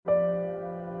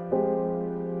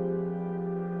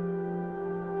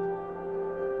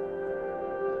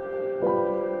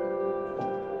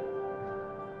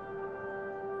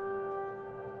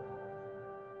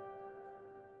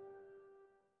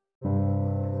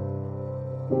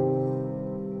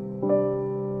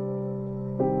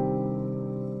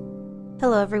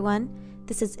Hello everyone,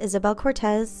 this is Isabel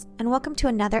Cortez, and welcome to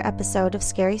another episode of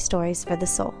Scary Stories for the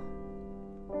Soul.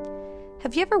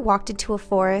 Have you ever walked into a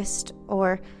forest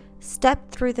or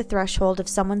stepped through the threshold of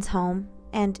someone's home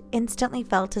and instantly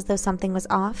felt as though something was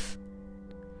off?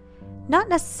 Not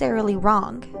necessarily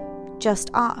wrong,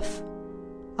 just off.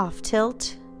 Off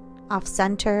tilt, off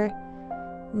center,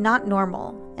 not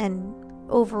normal, and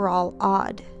overall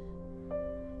odd.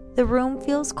 The room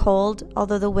feels cold,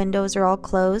 although the windows are all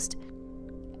closed,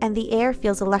 and the air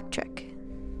feels electric.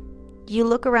 You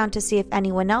look around to see if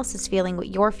anyone else is feeling what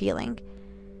you're feeling,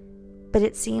 but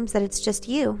it seems that it's just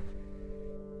you.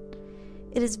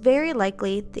 It is very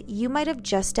likely that you might have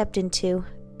just stepped into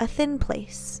a thin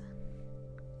place.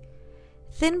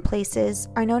 Thin places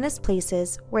are known as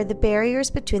places where the barriers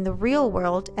between the real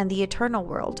world and the eternal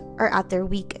world are at their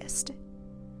weakest.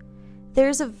 There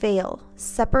is a veil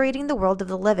separating the world of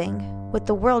the living with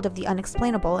the world of the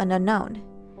unexplainable and unknown.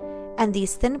 And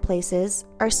these thin places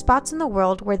are spots in the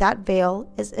world where that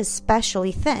veil is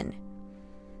especially thin.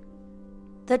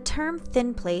 The term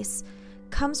thin place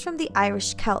comes from the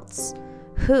Irish Celts,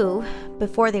 who,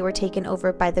 before they were taken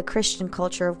over by the Christian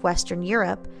culture of Western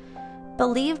Europe,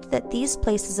 believed that these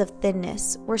places of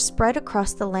thinness were spread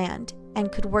across the land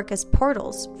and could work as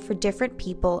portals for different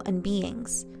people and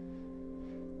beings.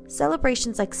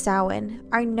 Celebrations like Samhain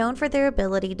are known for their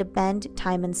ability to bend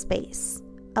time and space,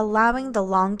 allowing the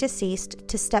long deceased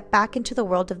to step back into the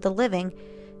world of the living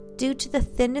due to the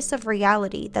thinness of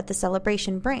reality that the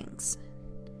celebration brings.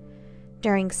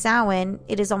 During Samhain,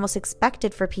 it is almost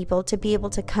expected for people to be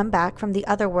able to come back from the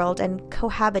other world and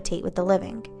cohabitate with the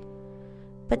living.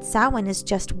 But Samhain is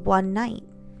just one night.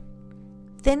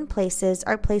 Thin places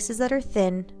are places that are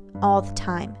thin all the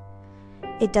time.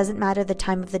 It doesn't matter the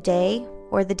time of the day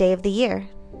or the day of the year.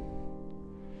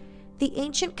 The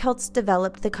ancient Celts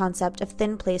developed the concept of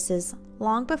thin places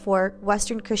long before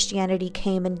Western Christianity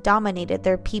came and dominated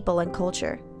their people and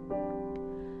culture.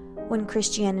 When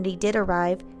Christianity did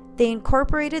arrive, they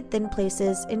incorporated thin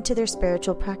places into their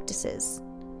spiritual practices.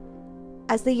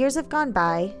 As the years have gone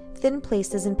by, thin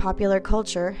places in popular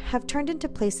culture have turned into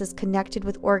places connected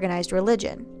with organized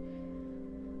religion.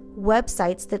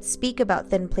 Websites that speak about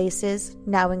thin places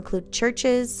now include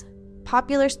churches,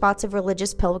 popular spots of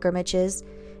religious pilgrimages,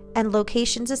 and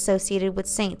locations associated with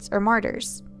saints or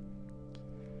martyrs.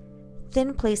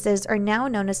 Thin places are now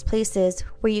known as places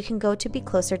where you can go to be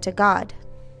closer to God.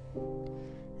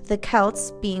 The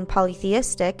Celts, being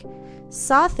polytheistic,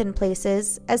 saw thin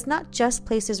places as not just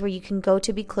places where you can go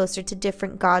to be closer to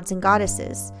different gods and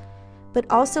goddesses, but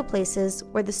also places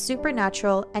where the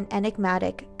supernatural and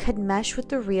enigmatic could mesh with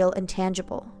the real and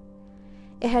tangible.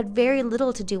 It had very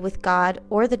little to do with God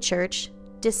or the church,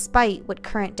 despite what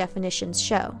current definitions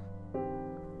show.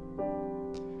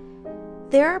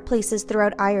 There are places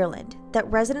throughout Ireland that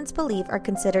residents believe are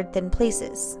considered thin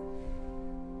places.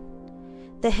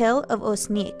 The Hill of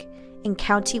Osneek in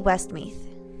County Westmeath.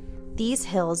 These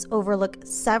hills overlook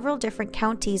several different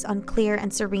counties on clear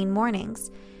and serene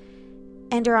mornings,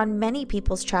 and are on many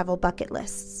people's travel bucket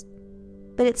lists.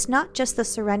 But it's not just the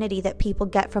serenity that people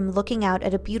get from looking out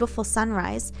at a beautiful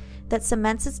sunrise that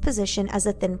cements its position as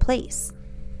a thin place.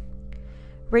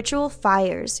 Ritual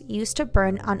fires used to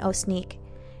burn on Osneek,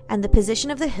 and the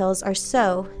position of the hills are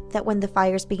so that when the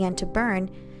fires began to burn,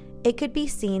 it could be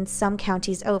seen some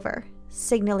counties over,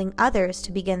 signaling others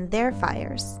to begin their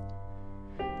fires.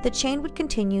 The chain would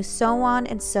continue so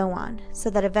on, so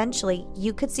that eventually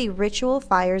you could see ritual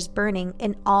fires burning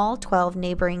in all 12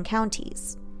 neighboring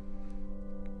counties.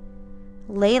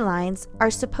 Ley lines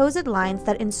are supposed lines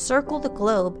that encircle the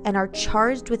globe and are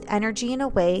charged with energy in a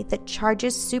way that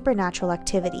charges supernatural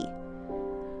activity.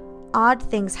 Odd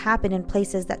things happen in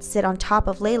places that sit on top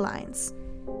of ley lines.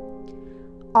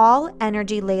 All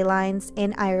energy ley lines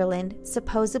in Ireland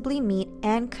supposedly meet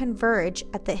and converge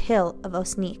at the Hill of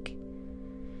Osneek.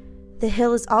 The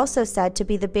hill is also said to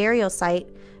be the burial site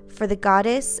for the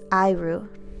goddess Airu,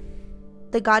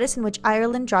 the goddess in which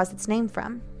Ireland draws its name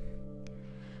from.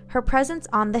 Her presence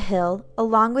on the hill,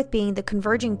 along with being the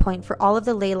converging point for all of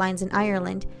the ley lines in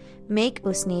Ireland, make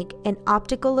Osneek an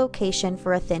optical location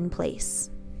for a thin place.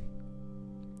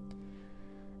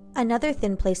 Another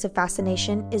thin place of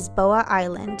fascination is Boa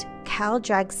Island,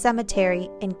 Caldrag Cemetery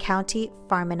in County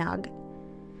Fermanagh.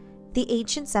 The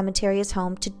ancient cemetery is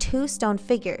home to 2 stone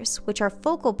figures, which are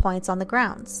focal points on the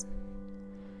grounds.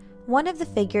 One of the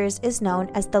figures is known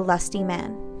as the Lusty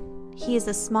Man. He is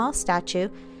a small statue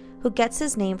who gets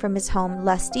his name from his home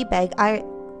Lusty Beg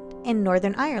in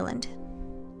Northern Ireland.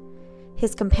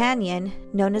 His companion,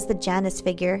 known as the Janus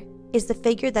figure, is the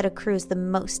figure that accrues the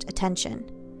most attention.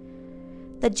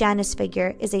 The Janus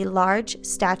figure is a large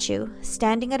statue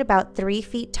standing at about 3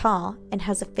 feet tall and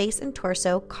has a face and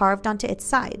torso carved onto its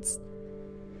sides.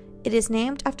 It is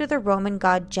named after the Roman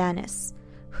god Janus,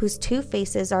 whose 2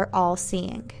 faces are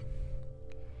all-seeing.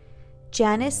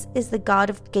 Janus is the god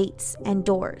of gates and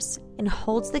doors and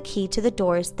holds the key to the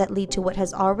doors that lead to what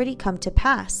has already come to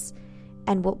pass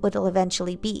and what will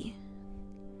eventually be.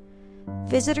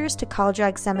 Visitors to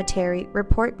Kaldreg Cemetery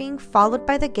report being followed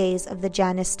by the gaze of the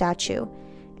Janus statue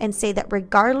and say that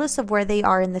regardless of where they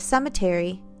are in the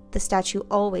cemetery, the statue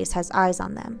always has eyes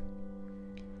on them.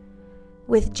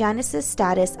 With Janus's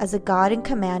status as a god in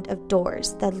command of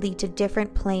doors that lead to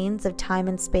different planes of time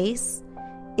and space,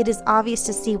 it is obvious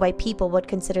to see why people would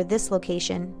consider this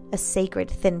location a sacred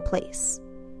thin place.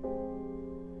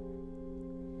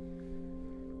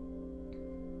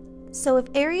 So if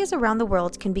areas around the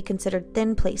world can be considered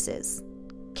thin places,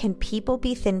 can people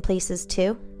be thin places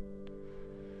too?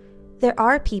 There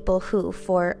are people who,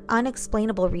 for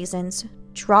unexplainable reasons,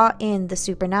 draw in the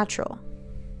supernatural.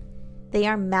 They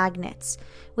are magnets,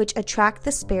 which attract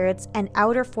the spirits and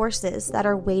outer forces that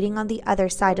are waiting on the other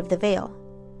side of the veil.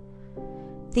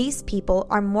 These people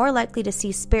are more likely to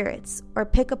see spirits or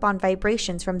pick up on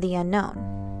vibrations from the unknown.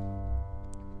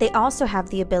 They also have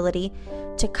the ability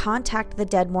to contact the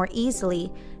dead more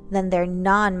easily than their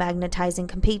non-magnetizing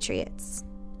compatriots,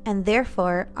 and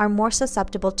therefore are more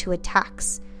susceptible to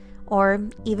attacks, or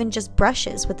even just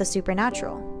brushes with the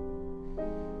supernatural.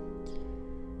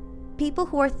 People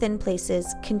who are thin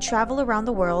places can travel around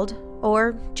the world,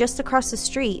 or just across the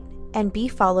street, and be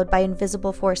followed by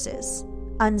invisible forces,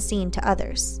 unseen to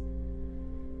others.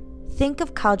 Think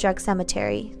of Kaldreg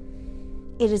Cemetery.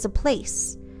 It is a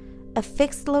place, a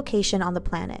fixed location on the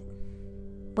planet.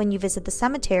 When you visit the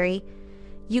cemetery,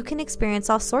 you can experience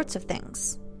all sorts of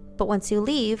things, but once you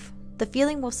leave, the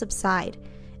feeling will subside,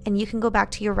 and you can go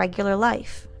back to your regular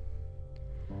life.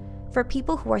 For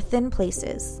people who are thin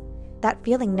places, that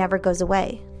feeling never goes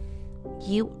away.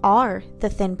 You are the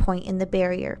thin point in the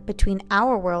barrier between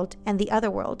our world and the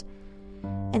other world,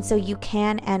 and so you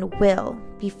can and will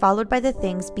be followed by the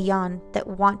things beyond that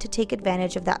want to take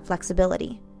advantage of that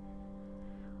flexibility.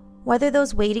 Whether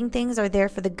those waiting things are there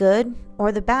for the good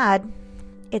or the bad,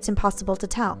 it's impossible to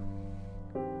tell.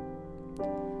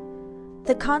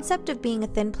 The concept of being a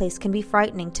thin place can be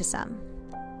frightening to some.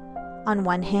 On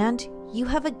one hand, you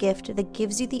have a gift that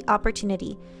gives you the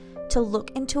opportunity to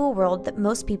look into a world that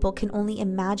most people can only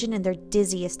imagine in their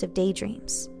dizziest of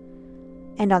daydreams.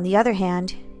 And on the other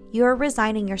hand, you are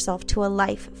resigning yourself to a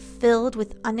life filled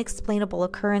with unexplainable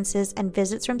occurrences and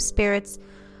visits from spirits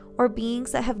or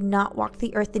beings that have not walked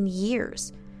the earth in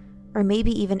years, or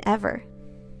maybe even ever.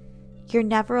 You're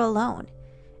never alone,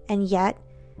 and yet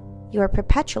you are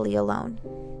perpetually alone,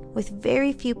 with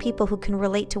very few people who can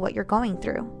relate to what you're going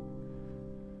through.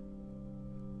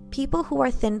 People who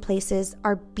are thin places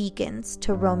are beacons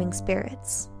to roaming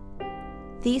spirits.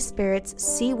 These spirits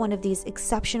see one of these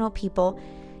exceptional people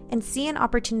and see an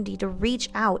opportunity to reach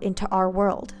out into our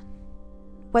world.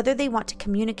 Whether they want to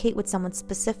communicate with someone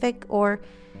specific or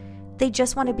they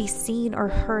just want to be seen or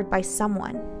heard by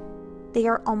someone, they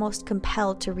are almost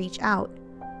compelled to reach out.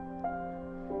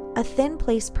 A thin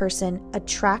place person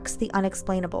attracts the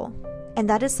unexplainable, and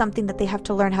that is something that they have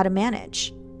to learn how to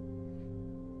manage.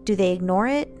 Do they ignore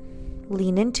it,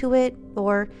 lean into it,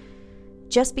 or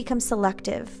just become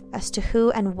selective as to who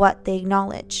and what they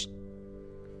acknowledge?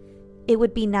 It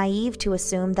would be naive to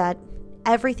assume that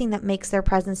everything that makes their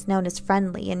presence known is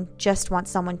friendly and just wants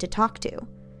someone to talk to.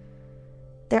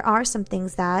 There are some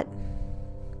things that,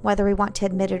 whether we want to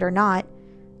admit it or not,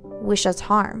 wish us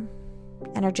harm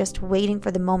and are just waiting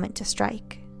for the moment to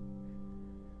strike.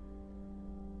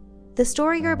 The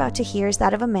story you're about to hear is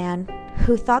that of a man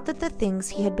who thought that the things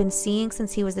he had been seeing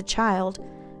since he was a child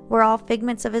were all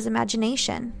figments of his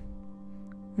imagination,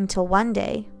 until one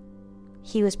day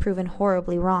he was proven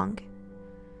horribly wrong.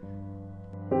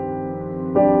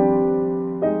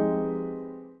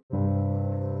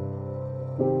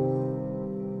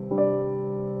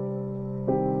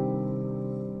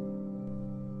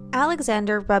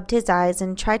 Alexander rubbed his eyes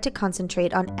and tried to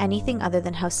concentrate on anything other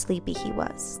than how sleepy he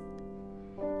was.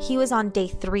 He was on day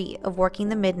 3 of working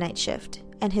the midnight shift,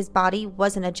 and his body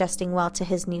wasn't adjusting well to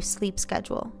his new sleep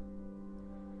schedule.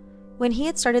 When he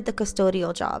had started the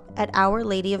custodial job at Our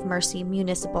Lady of Mercy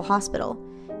Municipal Hospital,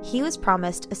 he was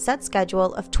promised a set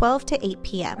schedule of 12 to 8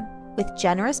 p.m. with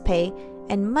generous pay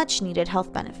and much-needed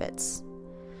health benefits.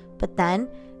 But then,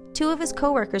 2 of his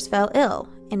coworkers fell ill,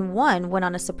 and 1 went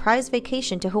on a surprise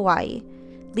vacation to Hawaii,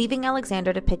 leaving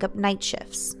Alexander to pick up night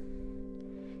shifts.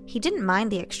 He didn't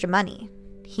mind the extra money.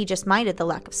 he just minded the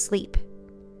lack of sleep.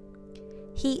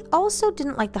 He also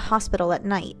didn't like the hospital at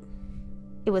night.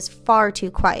 It was far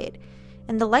too quiet,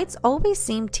 and the lights always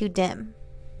seemed too dim.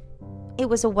 It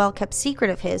was a well-kept secret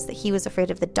of his that he was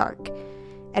afraid of the dark,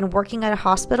 and working at a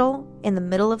hospital in the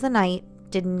middle of the night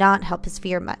did not help his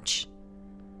fear much.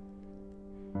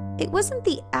 It wasn't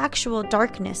the actual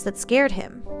darkness that scared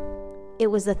him. It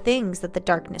was the things that the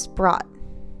darkness brought.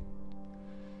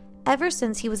 Ever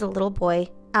since he was a little boy,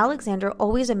 Alexander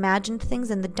always imagined things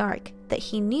in the dark that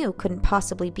he knew couldn't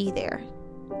possibly be there.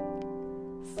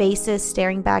 Faces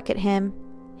staring back at him,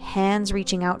 hands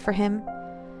reaching out for him,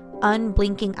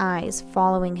 unblinking eyes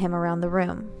following him around the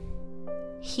room.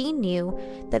 He knew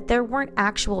that there weren't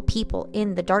actual people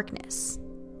in the darkness,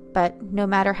 but no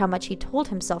matter how much he told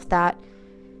himself that,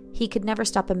 he could never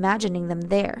stop imagining them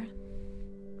there.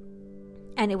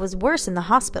 And it was worse in the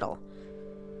hospital.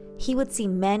 He would see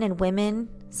men and women,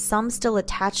 some still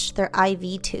attached to their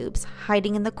IV tubes,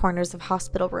 hiding in the corners of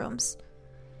hospital rooms.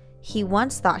 He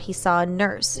once thought he saw a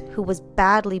nurse who was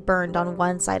badly burned on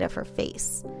one side of her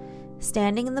face,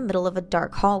 standing in the middle of a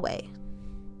dark hallway.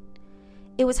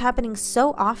 It was happening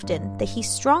so often that he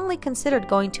strongly considered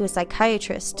going to a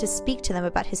psychiatrist to speak to them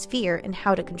about his fear and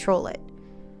how to control it.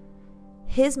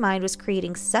 His mind was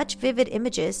creating such vivid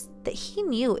images that he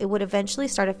knew it would eventually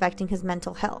start affecting his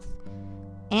mental health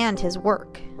and his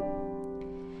work.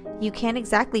 You can't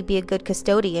exactly be a good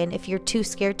custodian if you're too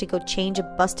scared to go change a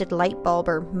busted light bulb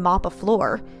or mop a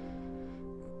floor.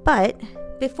 But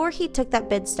before he took that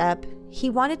big step, he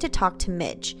wanted to talk to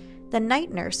Midge, the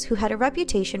night nurse who had a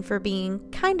reputation for being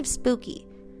kind of spooky.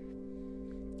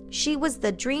 She was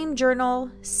the dream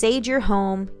journal, sage your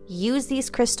home, use these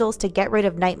crystals to get rid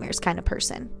of nightmares kind of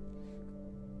person.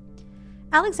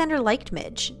 Alexander liked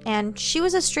Midge, and she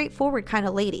was a straightforward kind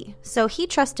of lady, so he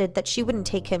trusted that she wouldn't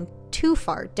take him too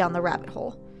far down the rabbit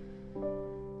hole.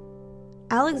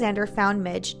 Alexander found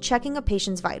Midge checking a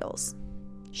patient's vitals.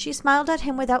 She smiled at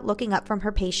him without looking up from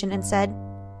her patient and said,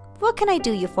 "What can I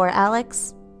do you for,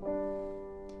 Alex?"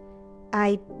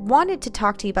 "I wanted to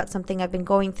talk to you about something I've been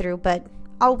going through, but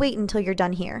I'll wait until you're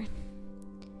done here."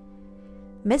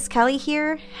 Miss Kelly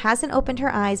here hasn't opened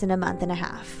her eyes in a month and a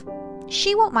half.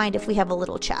 She won't mind if we have a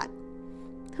little chat.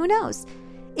 Who knows?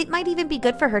 It might even be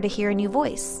good for her to hear a new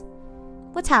voice.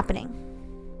 What's happening?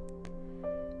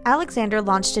 Alexander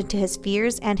launched into his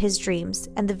fears and his dreams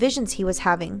and the visions he was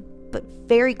having, but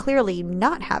very clearly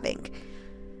not having.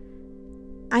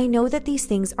 I know that these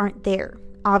things aren't there,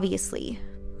 obviously,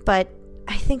 but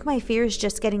I think my fear is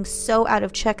just getting so out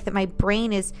of check that my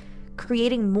brain is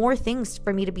creating more things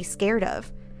for me to be scared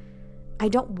of. I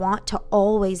don't want to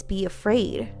always be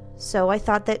afraid, so I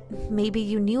thought that maybe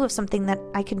you knew of something that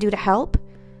I could do to help.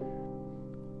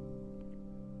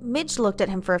 Midge looked at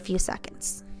him for a few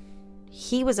seconds.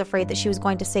 He was afraid that she was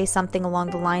going to say something along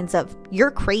the lines of,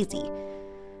 "You're crazy."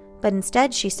 But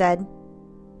instead she said,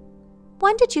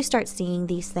 "When did you start seeing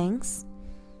these things?"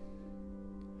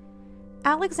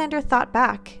 Alexander thought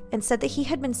back and said that he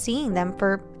had been seeing them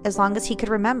for as long as he could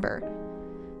remember.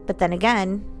 But then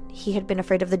again, he had been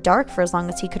afraid of the dark for as long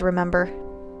as he could remember.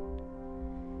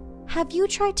 "Have you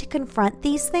tried to confront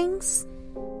these things?"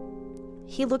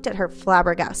 He looked at her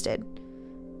flabbergasted.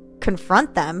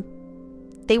 Confront them?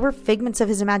 They were figments of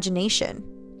his imagination.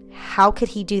 How could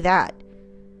he do that?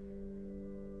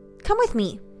 "Come with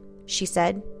me," she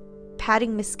said,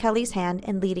 patting Miss Kelly's hand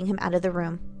and leading him out of the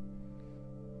room.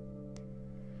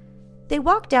 They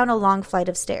walked down a long flight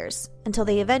of stairs until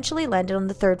they eventually landed on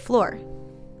the 3rd floor.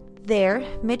 There,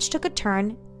 Midge took a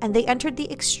turn and they entered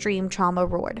the extreme trauma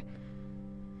ward.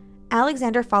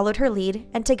 Alexander followed her lead,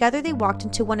 and together they walked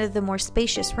into one of the more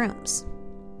spacious rooms.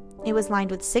 It was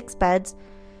lined with 6 beds,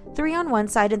 3 on one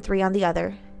side and 3 on the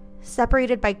other,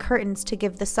 separated by curtains to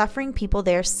give the suffering people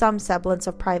there some semblance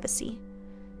of privacy.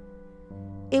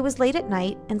 It was late at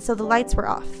night, and so the lights were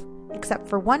off, except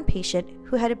for one patient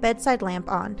who had a bedside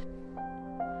lamp on.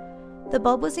 The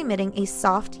bulb was emitting a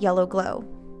soft yellow glow,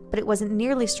 but it wasn't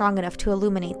nearly strong enough to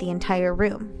illuminate the entire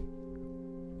room.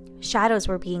 Shadows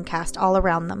were being cast all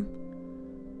around them.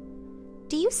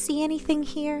 "Do you see anything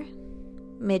here?"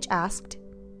 Midge asked.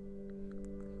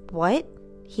 "What?"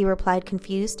 he replied,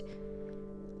 confused.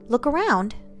 "Look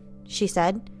around," she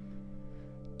said.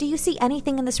 "Do you see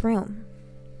anything in this room?"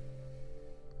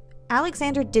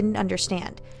 Alexander didn't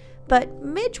understand, but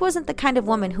Midge wasn't the kind of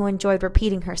woman who enjoyed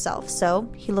repeating herself, so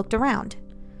he looked around.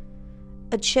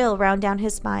 A chill ran down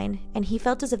his spine, and he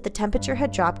felt as if the temperature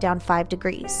had dropped down 5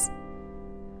 degrees.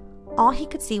 All he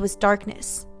could see was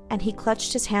darkness, and he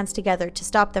clutched his hands together to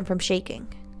stop them from shaking.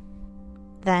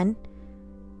 Then,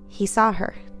 he saw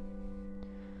her.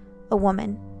 A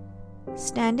woman.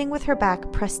 standing with her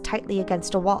back pressed tightly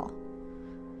against a wall.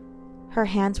 Her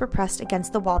hands were pressed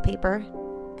against the wallpaper,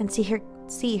 and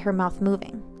see her mouth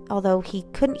moving, although he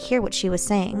couldn't hear what she was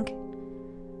saying.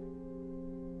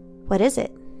 "What is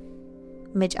it?"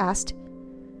 Midge asked.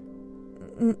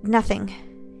 Nothing,"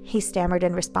 he stammered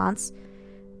in response,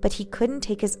 but he couldn't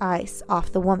take his eyes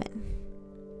off the woman.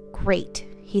 "Great,"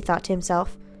 he thought to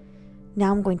himself.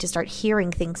 "Now I'm going to start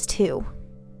hearing things too."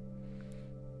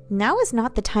 "Now is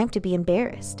not the time to be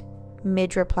embarrassed,"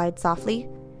 Midge replied softly.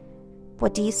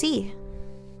 "What do you see?"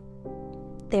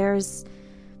 "There's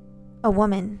a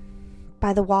woman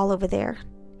by the wall over there,"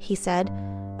 he said,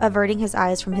 averting his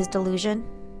eyes from his delusion.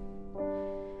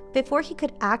 Before he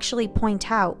could actually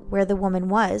point out where the woman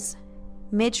was,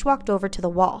 Midge walked over to the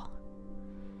wall.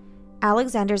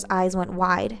 Alexander's eyes went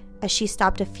wide as she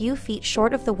stopped a few feet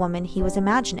short of the woman he was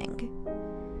imagining.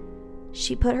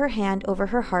 She put her hand over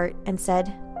her heart and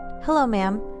said, "Hello,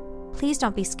 ma'am. Please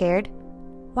don't be scared.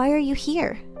 Why are you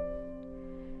here?"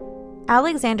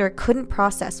 Alexander couldn't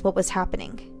process what was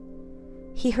happening.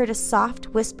 He heard a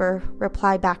soft whisper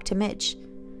reply back to Midge.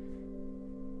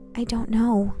 "I don't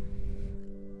know.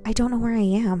 I don't know where I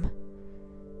am.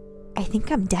 I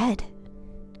think I'm dead."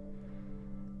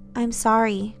 "I'm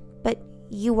sorry, but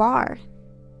you are.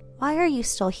 Why are you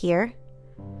still here?"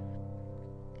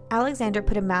 Alexander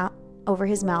put a mat over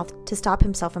his mouth to stop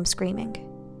himself from screaming.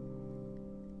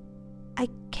 "I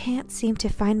can't seem to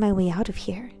find my way out of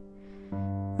here.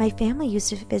 My family used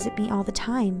to visit me all the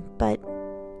time, but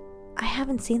I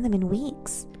haven't seen them in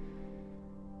weeks.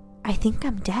 I think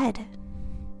I'm dead."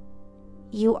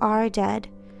 "You are dead,"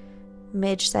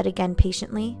 Midge said again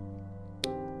patiently.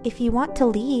 "If you want to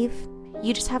leave,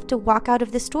 you just have to walk out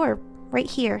of this door, right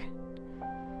here."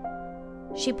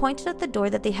 She pointed at the door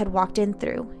that they had walked in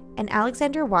through, and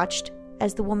Alexander watched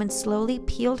as the woman slowly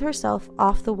peeled herself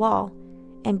off the wall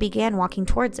and began walking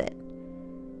towards it.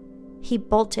 He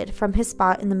bolted from his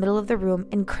spot in the middle of the room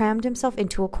and crammed himself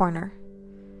into a corner.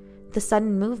 The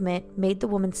sudden movement made the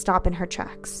woman stop in her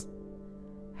tracks.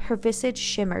 Her visage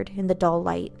shimmered in the dull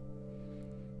light.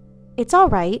 "It's all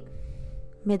right,"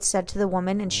 Midge said to the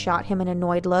woman and shot him an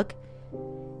annoyed look.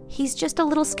 "He's just a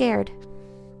little scared."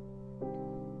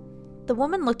 The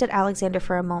woman looked at Alexander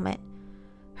for a moment,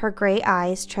 her gray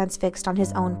eyes transfixed on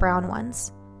his own brown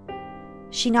ones.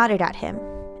 She nodded at him,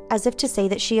 as if to say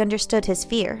that she understood his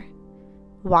fear,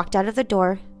 walked out of the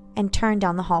door, and turned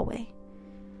down the hallway.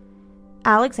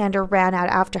 Alexander ran out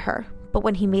after her, but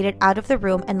when he made it out of the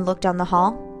room and looked down the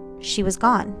hall, she was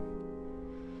gone.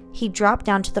 He dropped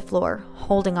down to the floor,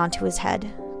 holding onto his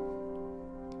head.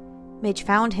 Midge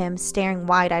found him staring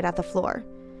wide-eyed at the floor.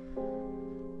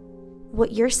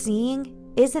 "What you're seeing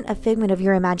isn't a figment of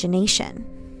your imagination.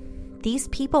 These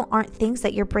people aren't things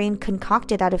that your brain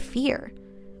concocted out of fear.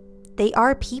 They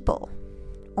are people.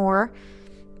 Or,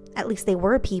 at least they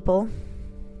were people,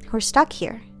 who are stuck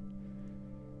here.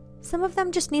 Some of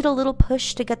them just need a little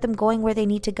push to get them going where they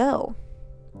need to go.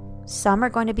 Some are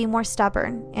going to be more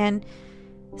stubborn, and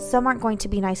some aren't going to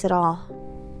be nice at all.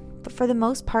 But for the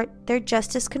most part, they're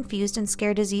just as confused and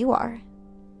scared as you are."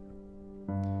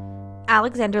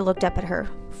 Alexander looked up at her,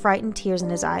 frightened tears in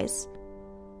his eyes.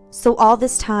 "So all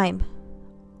this time,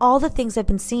 all the things I've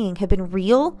been seeing have been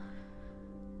real?"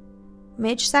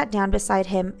 Midge sat down beside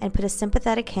him and put a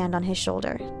sympathetic hand on his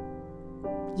shoulder.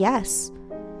 "Yes.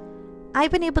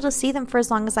 I've been able to see them for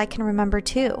as long as I can remember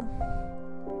too.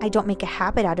 I don't make a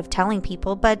habit out of telling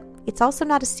people, but it's also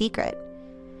not a secret.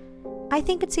 I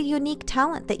think it's a unique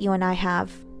talent that you and I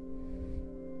have."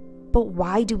 "But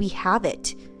why do we have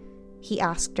it?" he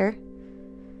asked her.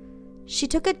 She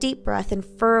took a deep breath and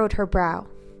furrowed her brow,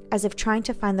 as if trying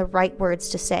to find the right words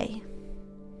to say.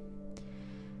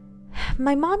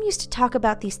 "My mom used to talk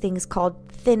about these things called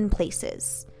thin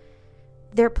places.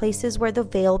 They're places where the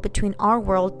veil between our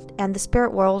world and the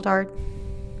spirit world are,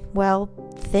 well,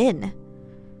 thin."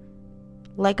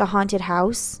 "Like a haunted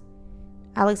house?"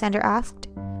 Alexander asked.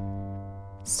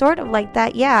 "Sort of like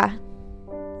that, yeah,"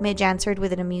 Midge answered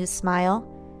with an amused smile.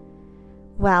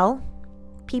 "Well,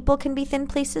 people can be thin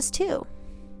places too.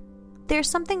 There's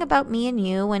something about me and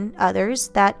you and others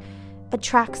that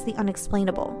attracts the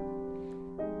unexplainable.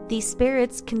 These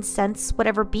spirits can sense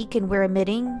whatever beacon we're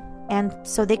emitting, and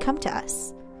so they come to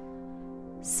us.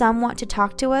 Some want to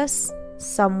talk to us,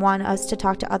 some want us to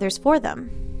talk to others for them,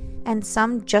 and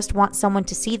some just want someone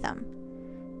to see them.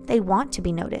 They want to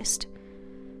be noticed.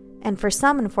 And for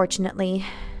some, unfortunately,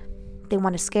 they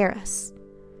want to scare us.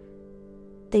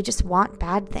 They just want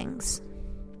bad things.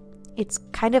 It's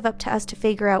kind of up to us to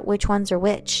figure out which ones are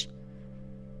which."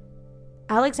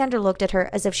 Alexander looked at her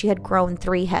as if she had grown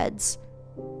 3 heads.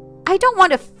 I don't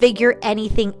want to figure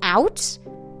anything out,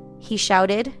 he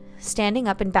shouted, standing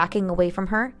up and backing away from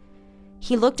her.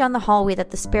 He looked down the hallway that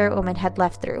the spirit woman had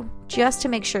left through, just to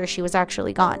make sure she was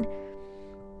actually gone.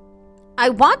 I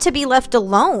want to be left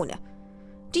alone.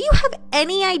 Do you have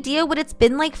any idea what it's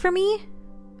been like for me?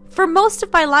 For most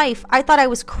of my life, I thought I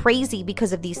was crazy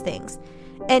because of these things.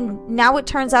 And now it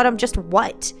turns out I'm just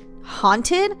what?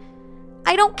 Haunted?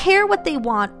 I don't care what they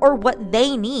want or what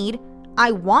they need.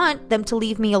 I want them to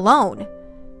leave me alone.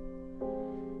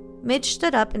 Midge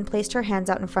stood up and placed her hands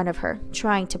out in front of her,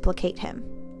 trying to placate him.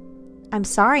 I'm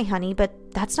sorry, honey, but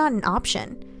that's not an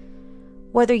option.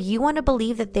 Whether you want to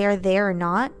believe that they are there or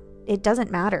not, it doesn't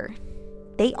matter.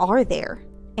 They are there,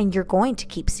 and you're going to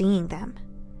keep seeing them.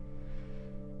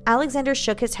 Alexander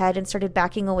shook his head and started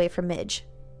backing away from Midge.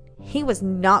 He was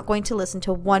not going to listen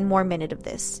to one more minute of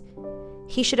this.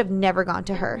 He should have never gone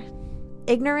to her.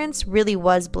 Ignorance really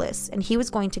was bliss, and he was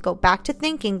going to go back to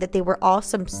thinking that they were all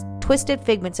some twisted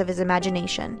figments of his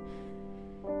imagination.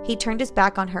 He turned his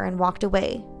back on her and walked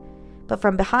away, but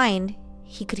from behind,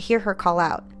 he could hear her call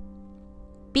out.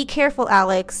 Be careful,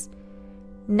 Alex.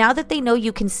 Now that they know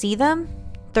you can see them,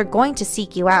 they're going to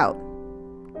seek you out.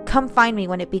 Come find me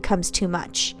when it becomes too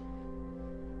much.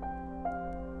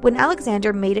 When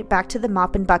Alexander made it back to the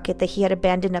mop and bucket that he had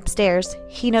abandoned upstairs,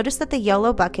 he noticed that the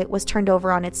yellow bucket was turned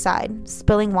over on its side,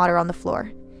 spilling water on the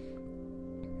floor.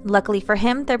 Luckily for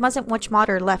him, there wasn't much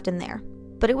water left in there,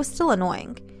 but it was still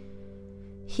annoying.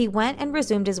 He went and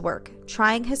resumed his work,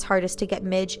 trying his hardest to get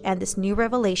Midge and this new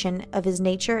revelation of his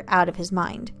nature out of his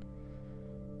mind.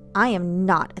 I am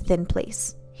not a thin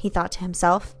place, he thought to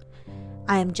himself.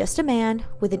 I am just a man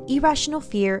with an irrational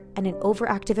fear and an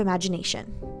overactive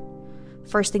imagination.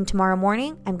 First thing tomorrow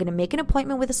morning, I'm going to make an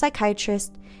appointment with a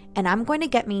psychiatrist, and I'm going to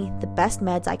get me the best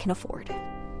meds I can afford.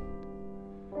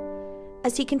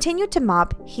 As he continued to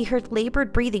mop, he heard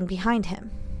labored breathing behind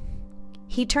him.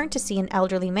 He turned to see an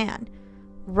elderly man,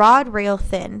 rod rail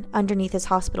thin underneath his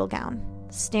hospital gown,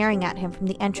 staring at him from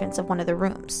the entrance of one of the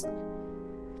rooms.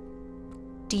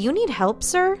 Do you need help,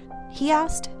 sir? He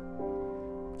asked.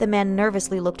 The man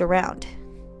nervously looked around.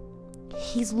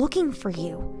 He's looking for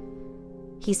you,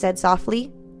 he said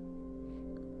softly.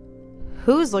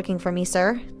 Who's looking for me,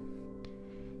 sir?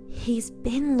 He's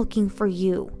been looking for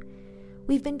you.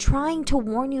 We've been trying to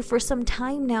warn you for some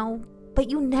time now, but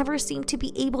you never seem to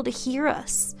be able to hear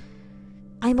us.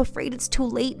 I'm afraid it's too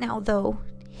late now, though.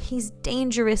 He's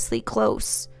dangerously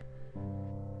close.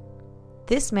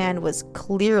 This man was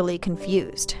clearly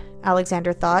confused,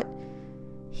 Alexander thought.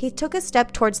 He took a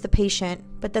step towards the patient,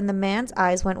 but then the man's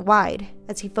eyes went wide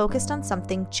as he focused on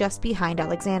something just behind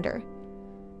Alexander.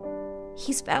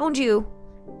 He's found you,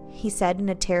 he said in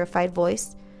a terrified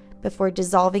voice, before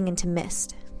dissolving into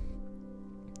mist.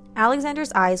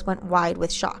 Alexander's eyes went wide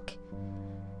with shock.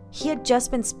 He had just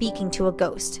been speaking to a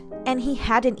ghost, and he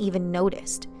hadn't even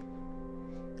noticed.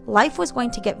 Life was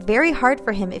going to get very hard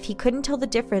for him if he couldn't tell the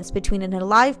difference between an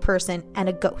alive person and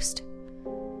a ghost.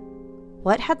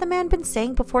 What had the man been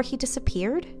saying before he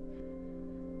disappeared?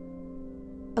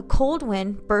 A cold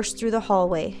wind burst through the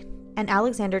hallway, and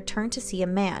Alexander turned to see a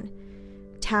man,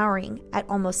 towering at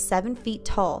almost 7 feet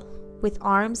tall, with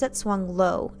arms that swung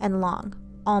low and long,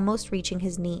 almost reaching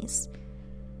his knees.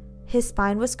 His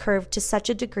spine was curved to such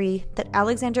a degree that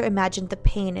Alexander imagined the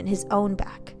pain in his own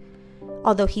back,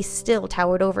 although he still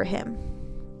towered over him,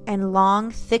 and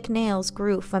long, thick nails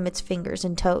grew from its fingers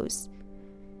and toes.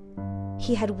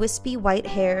 He had wispy white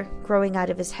hair growing out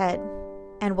of his head,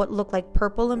 and what looked like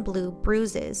purple and blue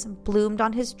bruises bloomed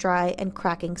on his dry and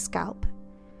cracking scalp.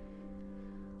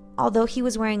 Although he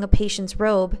was wearing a patient's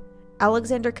robe,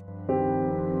 Alexander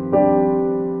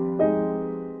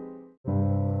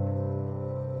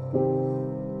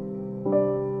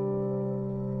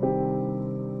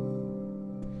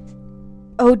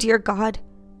Oh dear God,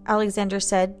 Alexander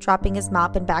said, dropping his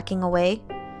mop and backing away.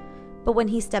 But when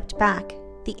he stepped back,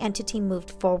 the entity moved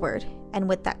forward, and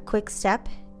with that quick step,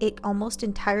 it almost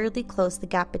entirely closed the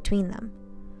gap between them.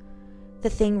 The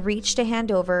thing reached a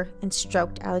hand over and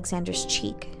stroked Alexander's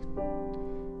cheek.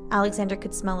 Alexander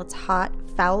could smell its hot,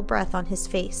 foul breath on his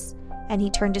face, and he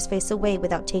turned his face away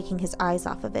without taking his eyes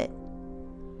off of it.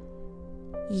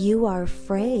 You are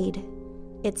afraid,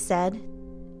 it said,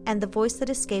 and the voice that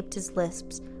escaped his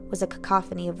lips was a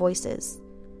cacophony of voices.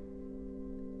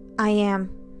 I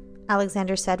am,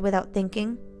 Alexander said without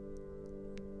thinking.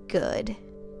 Good,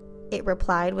 it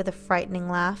replied with a frightening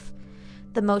laugh,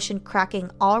 the motion cracking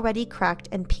already cracked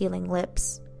and peeling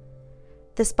lips.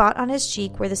 The spot on his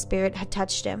cheek where the spirit had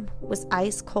touched him was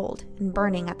ice cold and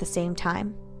burning at the same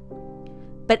time.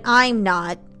 But I'm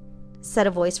not, said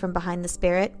a voice from behind the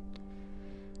spirit.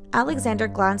 Alexander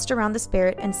glanced around the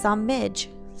spirit and saw Midge,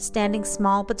 standing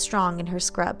small but strong in her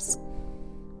scrubs.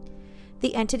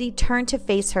 The entity turned to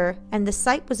face her, and the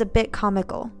sight was a bit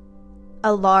comical.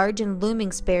 A large and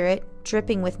looming spirit,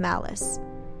 dripping with malice,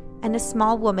 and a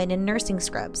small woman in nursing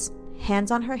scrubs, hands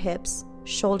on her hips,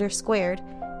 shoulders squared,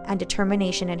 and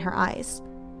determination in her eyes.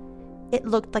 It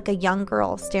looked like a young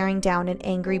girl staring down an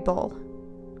angry bull.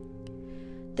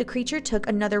 The creature took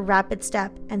another rapid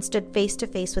step and stood face to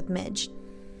face with Midge.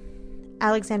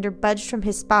 Alexander budged from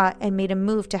his spot and made a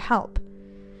move to help,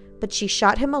 but she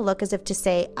shot him a look as if to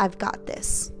say, "I've got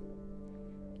this."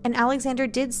 And Alexander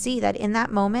did see that in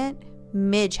that moment,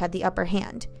 Midge had the upper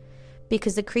hand,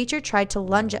 because the creature tried to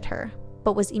lunge at her,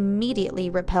 but was immediately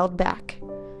repelled back.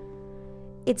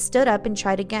 It stood up and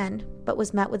tried again, but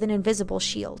was met with an invisible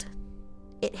shield.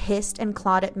 It hissed and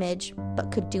clawed at Midge,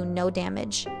 but could do no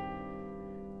damage.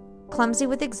 Clumsy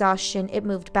with exhaustion, it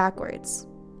moved backwards,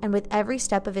 and with every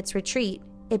step of its retreat,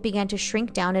 it began to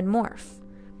shrink down and morph.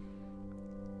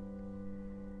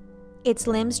 Its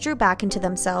limbs drew back into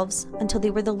themselves until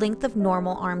they were the length of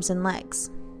normal arms and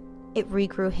legs. It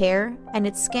regrew hair, and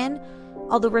its skin,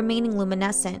 although remaining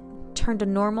luminescent, turned a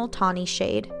normal tawny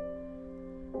shade.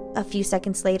 A few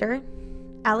seconds later,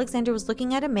 Alexander was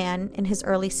looking at a man in his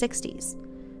early 60s,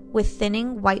 with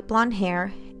thinning white blonde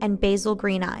hair and basil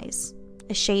green eyes,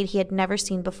 a shade he had never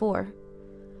seen before.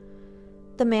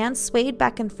 The man swayed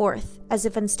back and forth as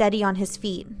if unsteady on his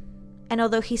feet, and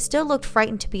although he still looked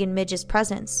frightened to be in Midge's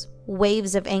presence,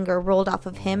 waves of anger rolled off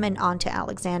of him and onto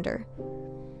Alexander.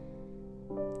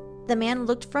 The man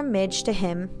looked from Midge to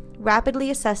him, rapidly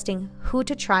assessing who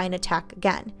to try and attack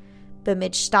again, but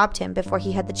Midge stopped him before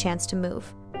he had the chance to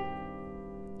move.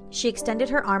 She extended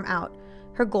her arm out,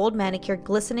 her gold manicure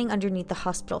glistening underneath the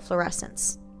hospital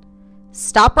fluorescence.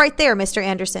 "Stop right there, Mr.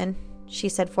 Anderson," she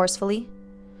said forcefully.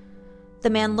 The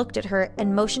man looked at her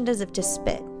and motioned as if to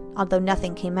spit, although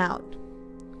nothing came out.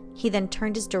 He then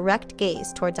turned his direct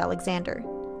gaze towards Alexander.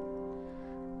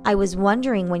 "I was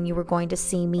wondering when you were going to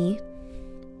see me,"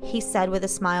 he said with a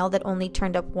smile that only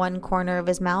turned up one corner of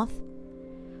his mouth.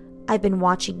 "I've been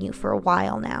watching you for a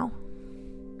while now."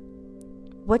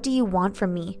 "What do you want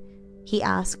from me?" he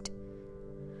asked.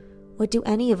 "What do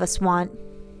any of us want?"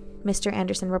 Mr.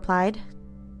 Anderson replied.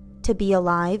 "To be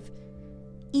alive.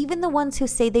 Even the ones who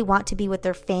say they want to be with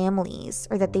their families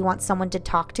or that they want someone to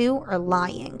talk to are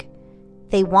lying.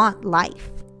 They want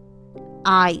life.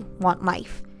 I want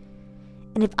life.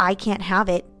 And if I can't have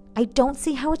it, I don't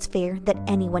see how it's fair that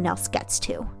anyone else gets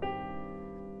to."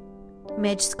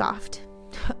 Midge scoffed.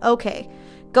 "Okay,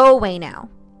 go away now.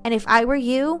 And if I were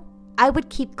you, I would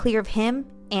keep clear of him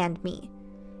and me.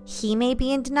 He may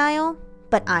be in denial,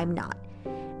 but I'm not.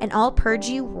 And I'll purge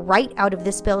you right out of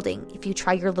this building if you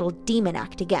try your little demon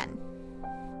act again."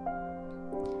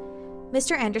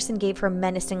 Mr. Anderson gave her a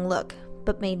menacing look,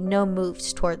 but made no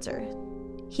moves towards her.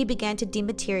 He began to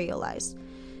dematerialize,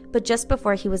 but just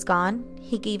before he was gone,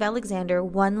 he gave Alexander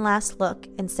one last look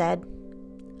and said,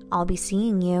 "I'll be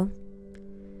seeing you."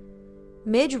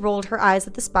 Midge rolled her eyes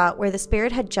at the spot where the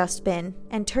spirit had just been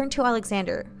and turned to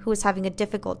Alexander, who was having a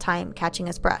difficult time catching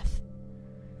his breath.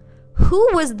 "Who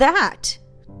was that?"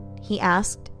 he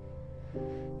asked.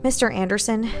 "Mr.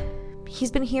 Anderson.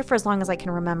 He's been here for as long as I can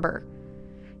remember.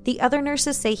 The other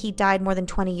nurses say he died more than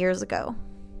 20 years ago.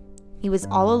 He was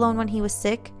all alone when he was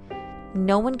sick.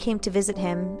 No one came to visit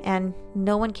him, and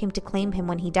no one came to claim him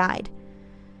when he died.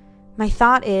 My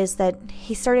thought is that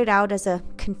he started out as a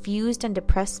confused and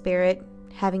depressed spirit,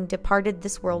 having departed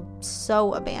this world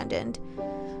so abandoned.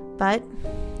 But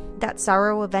that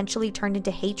sorrow eventually turned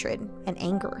into hatred and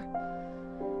anger.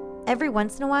 Every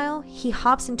once in a while, he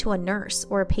hops into a nurse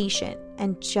or a patient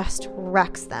and just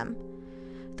wrecks them.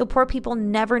 The poor people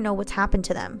never know what's happened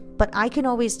to them, but I can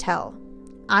always tell.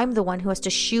 I'm the one who has to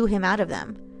shoo him out of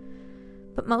them.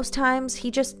 But most times,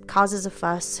 he just causes a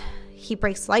fuss. He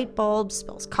breaks light bulbs,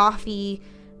 spills coffee,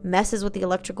 messes with the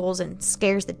electricals, and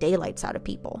scares the daylights out of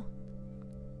people."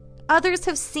 "Others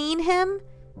have seen him?"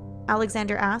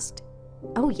 Alexander asked.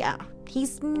 "Oh yeah,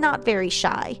 he's not very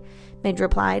shy," Midge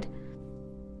replied.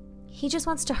 "He just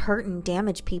wants to hurt and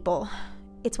damage people.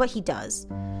 It's what he does.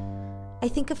 I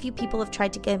think a few people have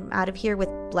tried to get him out of here with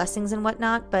blessings and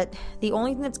whatnot, but the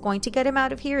only thing that's going to get him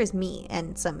out of here is me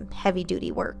and some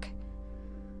heavy-duty work."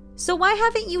 "So why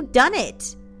haven't you done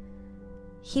it?"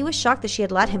 He was shocked that she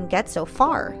had let him get so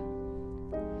far.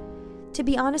 "To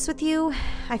be honest with you,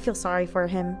 I feel sorry for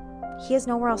him. He has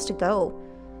nowhere else to go.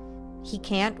 He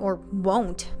can't or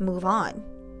won't move on.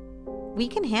 We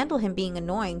can handle him being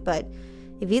annoying, but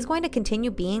if he's going to continue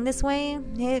being this way,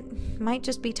 it might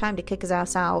just be time to kick his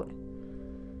ass out."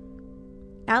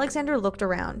 Alexander looked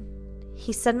around.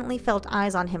 he suddenly felt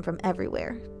eyes on him from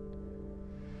everywhere.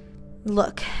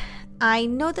 Look, I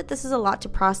know that this is a lot to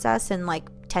process in like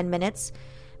 10 minutes,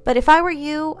 but if I were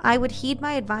you, I would heed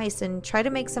my advice and try to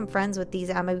make some friends with these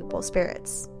amiable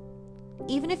spirits.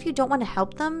 Even if you don't want to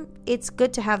help them, it's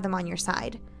good to have them on your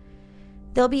side.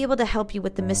 They'll be able to help you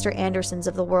with the Mr. Andersons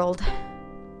of the world.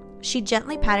 She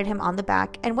gently patted him on the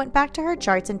back and went back to her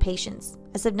charts and patients,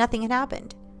 as if nothing had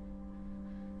happened.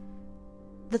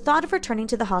 The thought of returning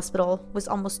to the hospital was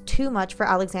almost too much for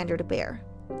Alexander to bear.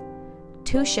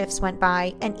 2 shifts went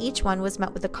by, and each one was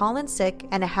met with a call in sick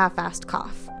and a half-assed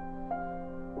cough.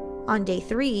 On day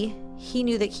 3, he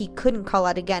knew that he couldn't call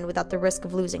out again without the risk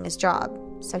of losing his job,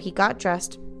 so he got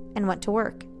dressed and went to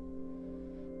work.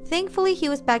 Thankfully, he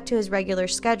was back to his regular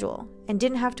schedule and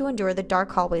didn't have to endure the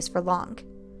dark hallways for long.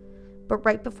 But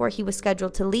right before he was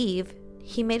scheduled to leave,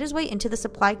 he made his way into the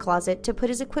supply closet to put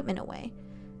his equipment away,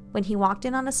 when he walked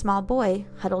in on a small boy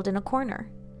huddled in a corner.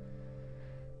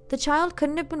 The child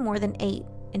couldn't have been more than 8,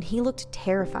 and he looked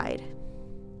terrified.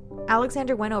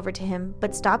 Alexander went over to him,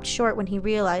 but stopped short when he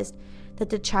realized that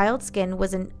the child's skin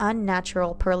was an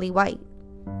unnatural pearly white.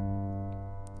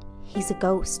 "He's a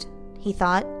ghost," he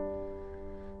thought.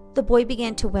 The boy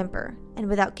began to whimper, and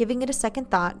without giving it a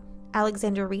second thought,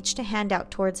 Alexander reached a hand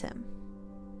out towards him.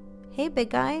 "Hey, big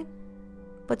guy.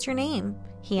 What's your name?"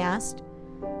 he asked.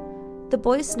 The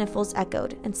boy's sniffles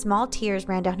echoed, and small tears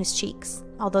ran down his cheeks,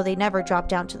 although they never dropped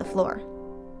down to the floor.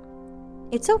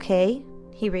 "It's okay,"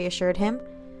 he reassured him.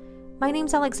 "My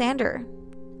name's Alexander.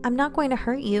 I'm not going to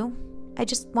hurt you. I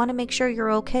just want to make sure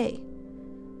you're okay."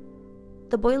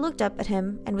 The boy looked up at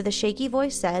him and with a shaky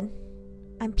voice said,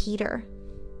 "I'm Peter.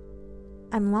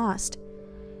 I'm lost.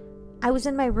 I was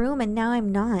in my room and now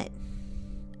I'm not.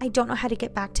 I don't know how to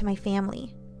get back to my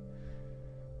family."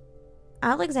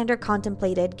 Alexander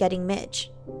contemplated getting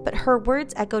Midge, but her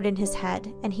words echoed in his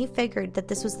head, and he figured that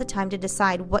this was the time to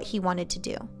decide what he wanted to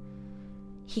do.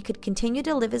 He could continue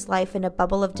to live his life in a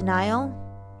bubble of denial,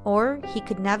 or he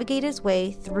could navigate his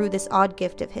way through this odd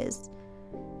gift of his.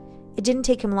 It didn't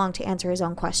take him long to answer his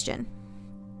own question.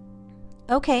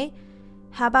 "Okay,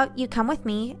 how about you come with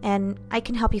me and I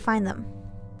can help you find them?"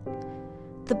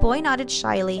 The boy nodded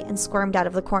shyly and squirmed out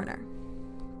of the corner.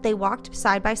 They walked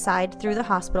side by side through the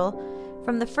hospital,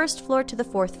 from the 1st floor to the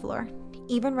 4th floor,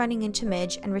 even running into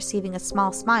Midge and receiving a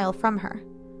small smile from her.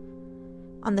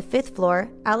 On the 5th floor,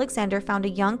 Alexander found a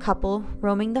young couple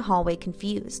roaming the hallway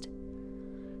confused.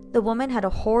 The woman had a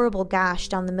horrible gash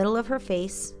down the middle of her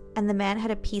face, and the man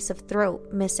had a piece of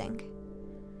throat missing.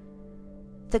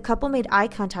 The couple made eye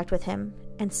contact with him,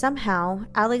 and somehow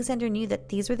Alexander knew that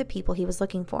these were the people he was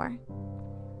looking for.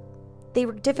 They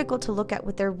were difficult to look at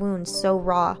with their wounds so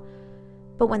raw,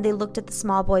 but when they looked at the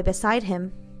small boy beside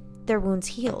him, their wounds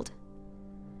healed.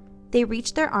 They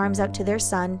reached their arms out to their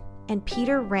son, and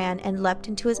Peter ran and leapt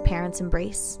into his parents'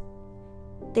 embrace.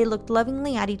 They looked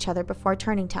lovingly at each other before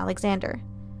turning to Alexander.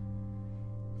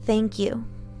 "Thank you,"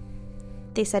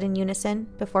 they said in unison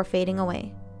before fading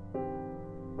away.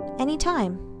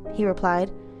 "Anytime," he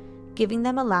replied, giving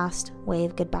them a last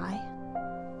wave goodbye.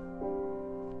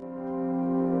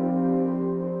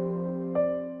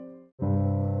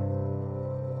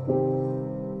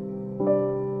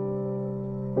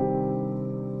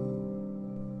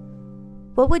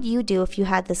 What would you do if you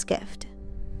had this gift?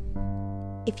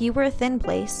 If you were a thin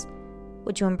place,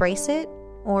 would you embrace it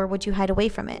or would you hide away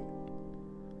from it?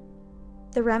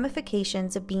 The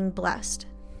ramifications of being blessed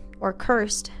or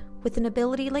cursed with an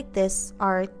ability like this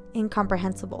are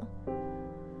incomprehensible.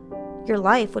 Your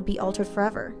life would be altered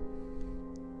forever.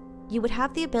 You would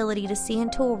have the ability to see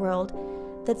into a world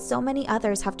that so many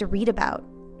others have to read about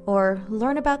or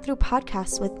learn about through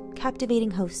podcasts with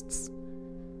captivating hosts.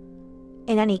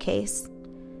 In any case,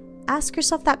 ask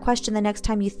yourself that question the next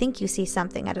time you think you see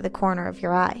something out of the corner of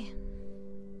your eye.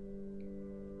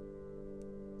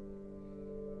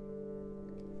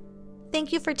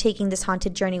 Thank you for taking this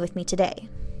haunted journey with me today.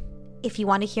 If you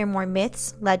want to hear more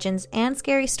myths, legends, and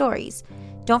scary stories,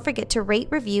 don't forget to rate,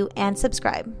 review, and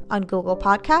subscribe on Google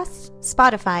Podcasts,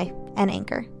 Spotify, and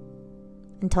Anchor.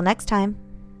 Until next time.